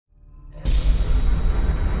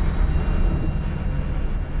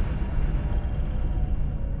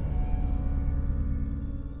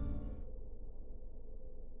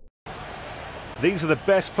These are the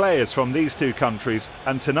best players from these two countries,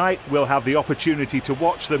 and tonight we'll have the opportunity to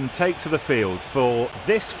watch them take to the field for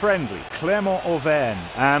this friendly, Clermont-Auvergne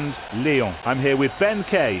and Lyon. I'm here with Ben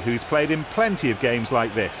Kay, who's played in plenty of games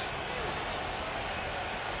like this.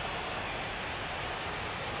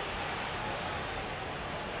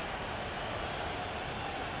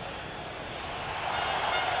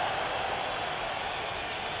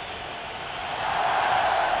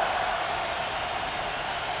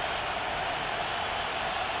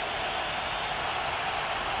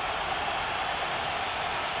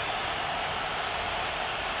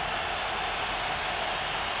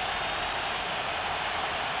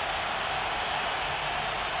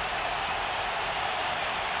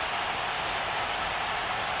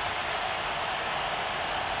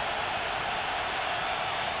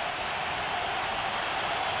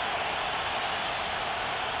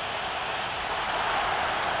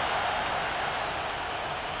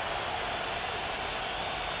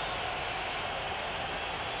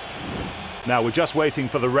 Now we're just waiting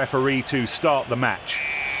for the referee to start the match.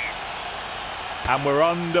 And we're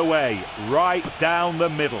underway, right down the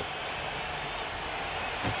middle.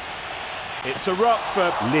 It's a ruck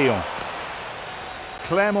for Lyon.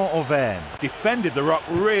 Clermont-Auvergne defended the ruck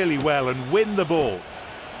really well and win the ball.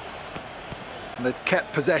 And they've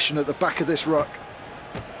kept possession at the back of this ruck.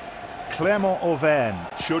 Clermont-Auvergne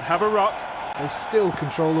should have a ruck. They still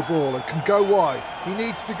control the ball and can go wide. He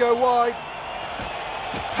needs to go wide.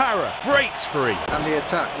 Para breaks free. And the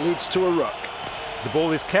attack leads to a ruck. The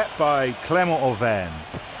ball is kept by Clermont-Auvergne.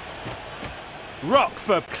 Ruck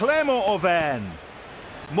for Clermont-Auvergne.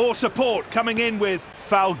 More support coming in with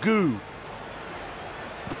Falgou.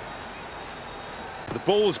 The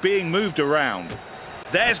ball's being moved around.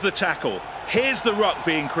 There's the tackle. Here's the ruck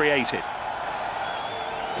being created.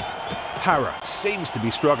 Para seems to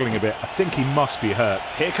be struggling a bit. I think he must be hurt.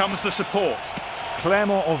 Here comes the support.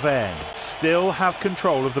 Clermont-Auvergne still have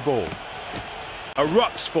control of the ball. A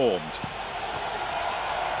ruck's formed.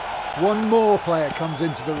 One more player comes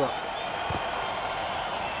into the ruck.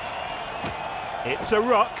 It's a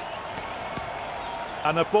ruck.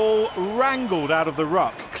 And a ball wrangled out of the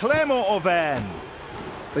ruck. Clermont-Auvergne.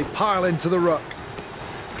 They pile into the ruck.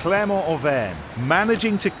 Clermont-Auvergne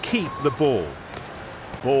managing to keep the ball.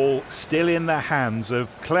 Ball still in the hands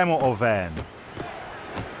of Clermont-Auvergne.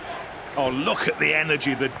 Oh, look at the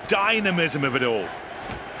energy, the dynamism of it all.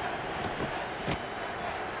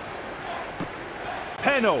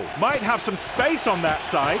 Penal might have some space on that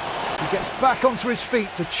side. He gets back onto his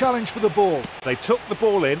feet to challenge for the ball. They took the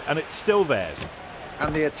ball in and it's still theirs.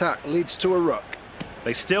 And the attack leads to a ruck.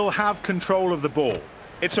 They still have control of the ball.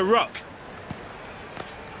 It's a ruck.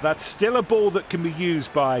 That's still a ball that can be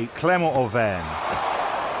used by Clermont-Auvergne.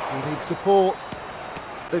 He needs support.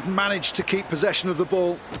 They've managed to keep possession of the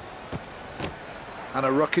ball. And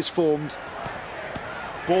a ruck is formed.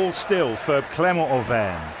 Ball still for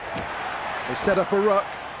Clermont-Auvergne. They set up a ruck.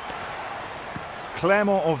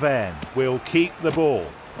 Clermont-Auvergne will keep the ball.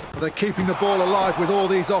 They're keeping the ball alive with all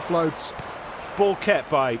these offloads. Ball kept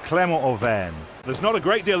by Clermont-Auvergne. There's not a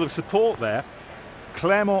great deal of support there.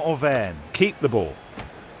 Clermont-Auvergne keep the ball.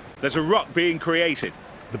 There's a ruck being created.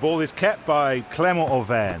 The ball is kept by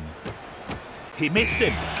Clermont-Auvergne. He missed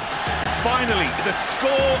him. Finally, the score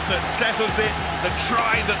that settles it, the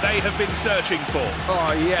try that they have been searching for.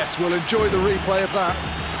 Oh yes, we'll enjoy the replay of that.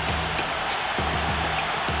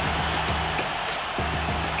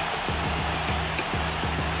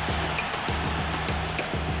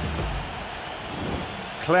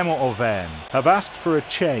 Clermont-Auvergne have asked for a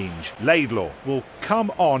change. Laidlaw will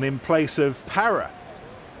come on in place of Para.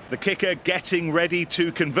 The kicker getting ready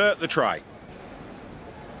to convert the try.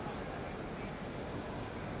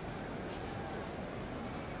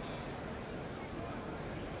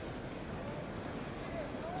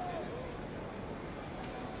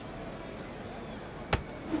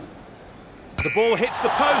 The ball hits the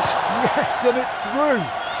post. Yes, and it's through.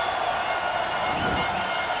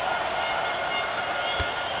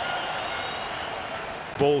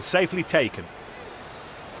 Ball safely taken.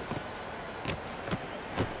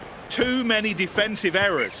 Too many defensive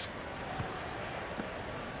errors.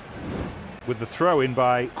 With the throw-in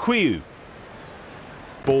by Quiu.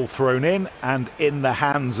 Ball thrown in and in the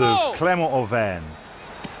hands of Clermont-Auvergne.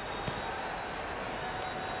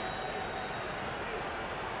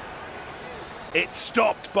 It's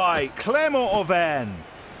stopped by Clermont-Auvergne.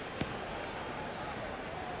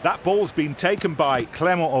 That ball's been taken by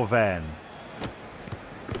Clermont-Auvergne.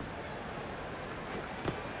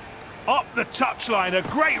 Up the touchline, a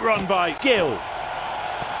great run by Gill.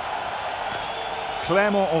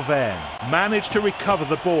 Clermont-Auvergne managed to recover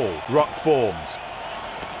the ball. Ruck forms.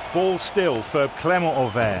 Ball still for Clément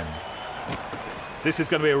Auvergne. This is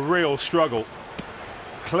going to be a real struggle.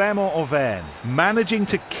 Clément Auvergne managing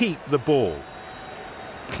to keep the ball.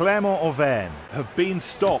 Clément Auvergne have been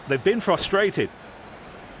stopped. They've been frustrated.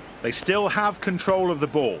 They still have control of the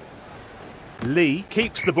ball. Lee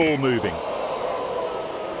keeps the ball moving.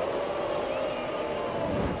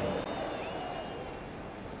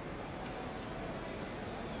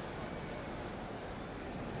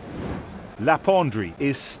 Lapondry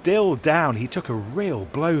is still down. He took a real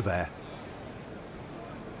blow there.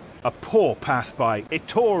 A poor pass by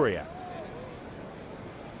Itoria.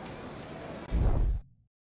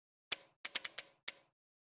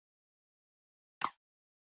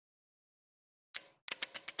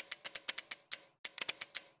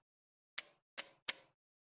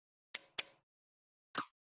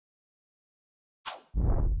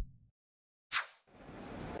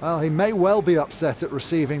 Well, he may well be upset at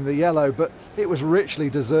receiving the yellow, but it was richly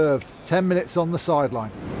deserved. 10 minutes on the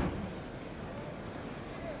sideline.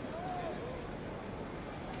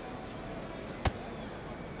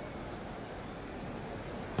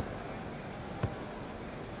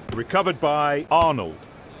 Recovered by Arnold.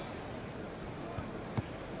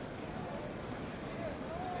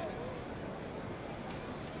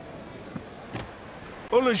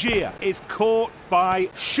 Ulogia is caught by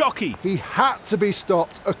Shockey. He had to be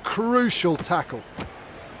stopped. A crucial tackle.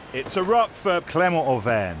 It's a ruck for Clément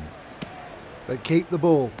Auvergne. They keep the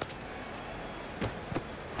ball.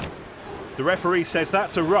 The referee says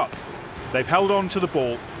that's a ruck. They've held on to the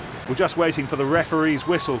ball. We're just waiting for the referee's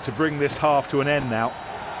whistle to bring this half to an end now.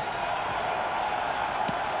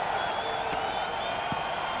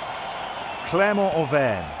 Clément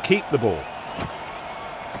Auvergne keep the ball.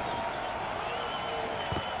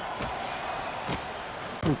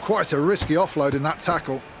 Quite a risky offload in that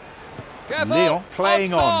tackle. Careful. Lyon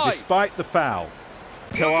playing Offside. on despite the foul.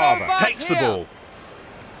 Go Toava back takes the here. ball.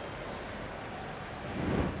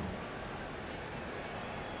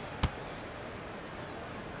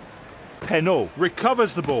 Penaud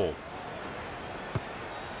recovers the ball.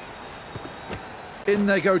 In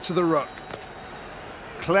they go to the ruck.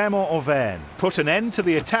 Clément Auvergne put an end to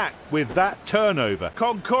the attack with that turnover.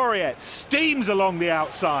 Concoriet steams along the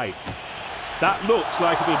outside. That looks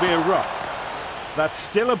like it'll be a ruck. That's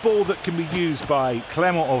still a ball that can be used by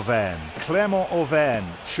Clément Auvergne. Clément Auvergne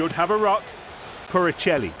should have a ruck.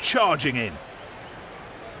 Puricelli charging in.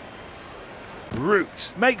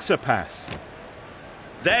 Root makes a pass.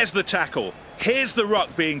 There's the tackle. Here's the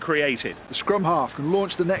ruck being created. The scrum half can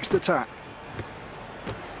launch the next attack.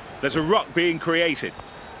 There's a ruck being created.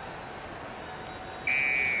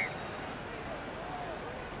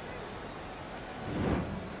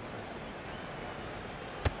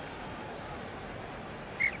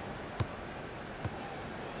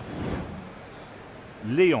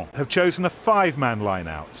 Lyon have chosen a five-man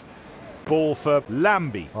line-out. Ball for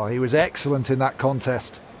Lambie. Oh, he was excellent in that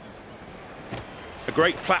contest. A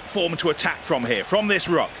great platform to attack from here, from this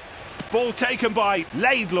ruck. Ball taken by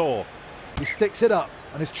Laidlaw. He sticks it up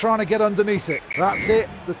and is trying to get underneath it. That's it.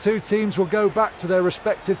 The two teams will go back to their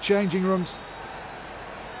respective changing rooms.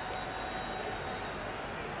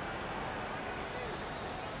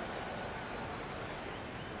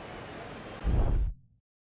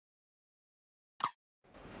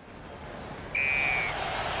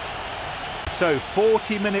 So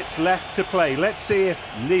 40 minutes left to play. Let's see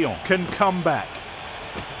if Lyon can come back.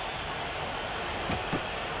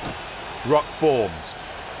 Ruck forms.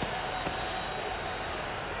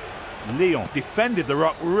 Lyon defended the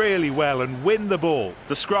ruck really well and win the ball.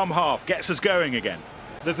 The scrum half gets us going again.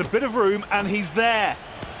 There's a bit of room and he's there.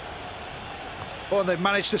 Oh, and they've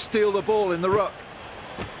managed to steal the ball in the ruck.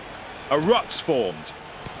 A ruck's formed.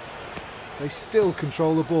 They still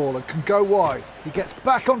control the ball and can go wide. He gets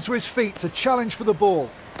back onto his feet to challenge for the ball.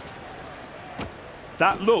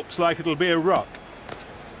 That looks like it'll be a ruck.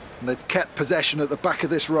 And they've kept possession at the back of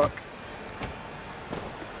this ruck.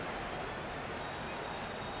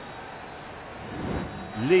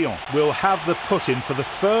 Lyon will have the put-in for the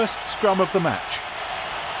first scrum of the match.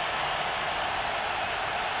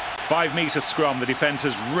 5 metre scrum, the defence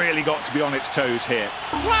has really got to be on its toes here.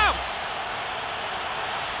 Crouch!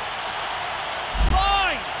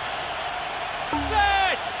 Line!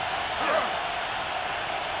 Set!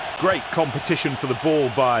 Great competition for the ball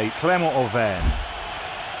by Clément Auvergne.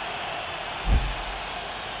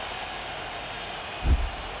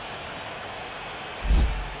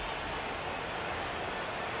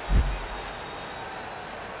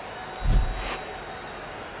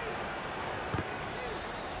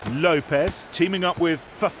 Lopez teaming up with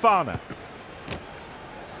Fafana.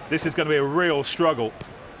 This is going to be a real struggle.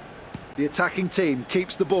 The attacking team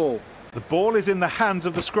keeps the ball. The ball is in the hands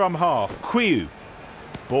of the scrum half, Quiu.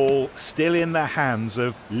 Ball still in the hands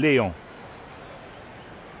of Lyon.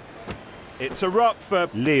 It's a ruck for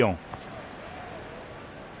Lyon.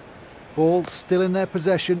 Ball still in their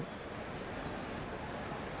possession.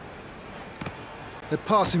 They're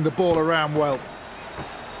passing the ball around well.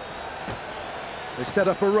 They set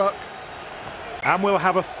up a ruck. And we'll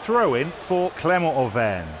have a throw-in for Clément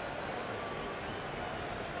Auvergne.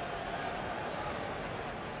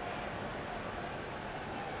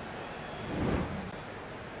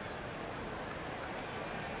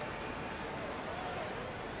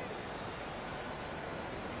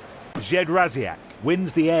 Jedraziak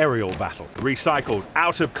wins the aerial battle. Recycled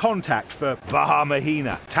out of contact for Vaha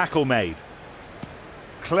Mahina. Tackle made.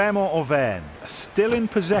 Clément Auvergne still in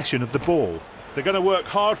possession of the ball. They're going to work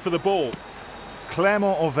hard for the ball.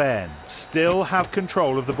 Clément Auvergne still have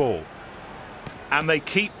control of the ball. And they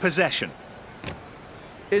keep possession.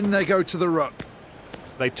 In they go to the ruck.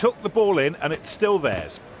 They took the ball in and it's still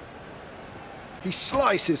theirs. He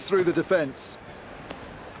slices through the defence.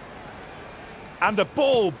 And a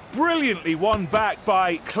ball brilliantly won back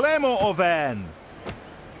by Clément Auvergne.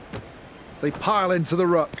 They pile into the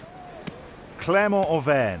ruck. Clément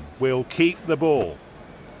Auvergne will keep the ball.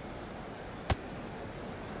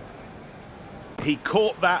 He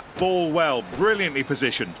caught that ball well, brilliantly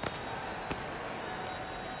positioned.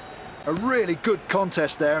 A really good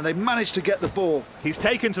contest there, and they managed to get the ball. He's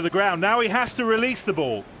taken to the ground, now he has to release the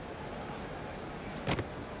ball.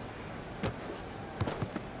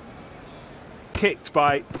 Kicked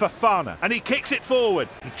by Fafana, and he kicks it forward.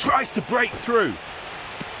 He tries to break through.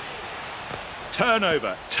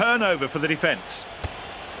 Turnover for the defence.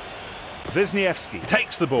 Wisniewski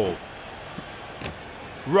takes the ball.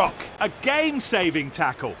 Rock, a game-saving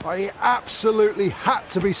tackle. He absolutely had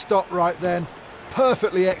to be stopped right then.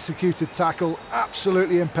 Perfectly executed tackle,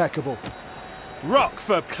 absolutely impeccable. Rock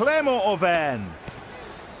for Clément Auvergne.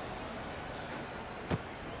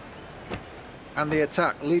 And the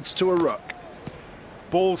attack leads to a ruck.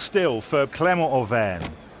 Ball still for Clément Auvergne.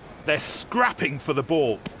 They're scrapping for the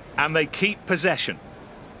ball and they keep possession.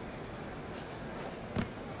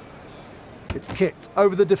 It's kicked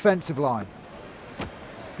over the defensive line.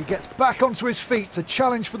 He gets back onto his feet to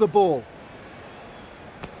challenge for the ball.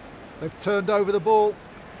 They've turned over the ball.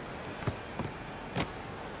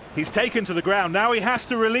 He's taken to the ground, now he has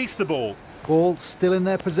to release the ball. Ball still in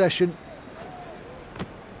their possession.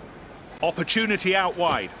 Opportunity out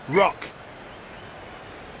wide. Rock.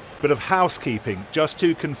 Bit of housekeeping just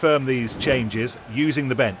to confirm these changes using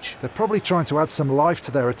the bench. They're probably trying to add some life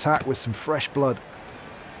to their attack with some fresh blood.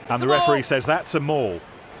 And the referee says that's a maul.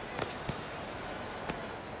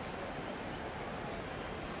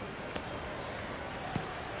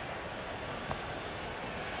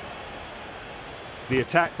 The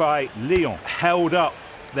attack by Lyon held up.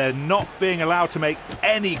 They're not being allowed to make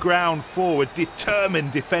any ground forward.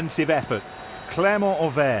 Determined defensive effort. Clément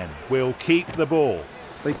Auvergne will keep the ball.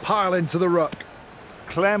 They pile into the ruck.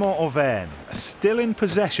 Clément Auvergne still in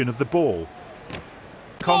possession of the ball.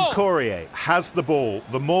 Concourier has the ball.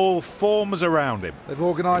 The maul forms around him. They've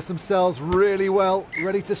organised themselves really well,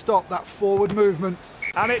 ready to stop that forward movement.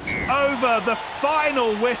 And it's over, the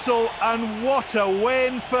final whistle, and what a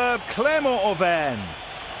win for Clément Auvergne.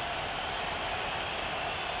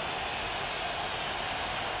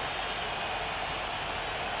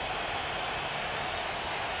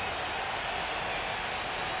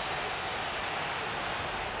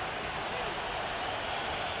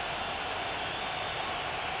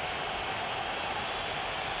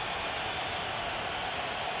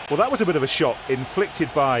 Well, that was a bit of a shock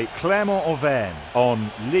inflicted by Clément Auvergne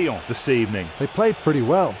on Lyon this evening. They played pretty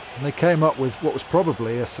well, and they came up with what was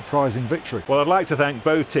probably a surprising victory. Well, I'd like to thank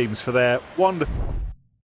both teams for their wonderful...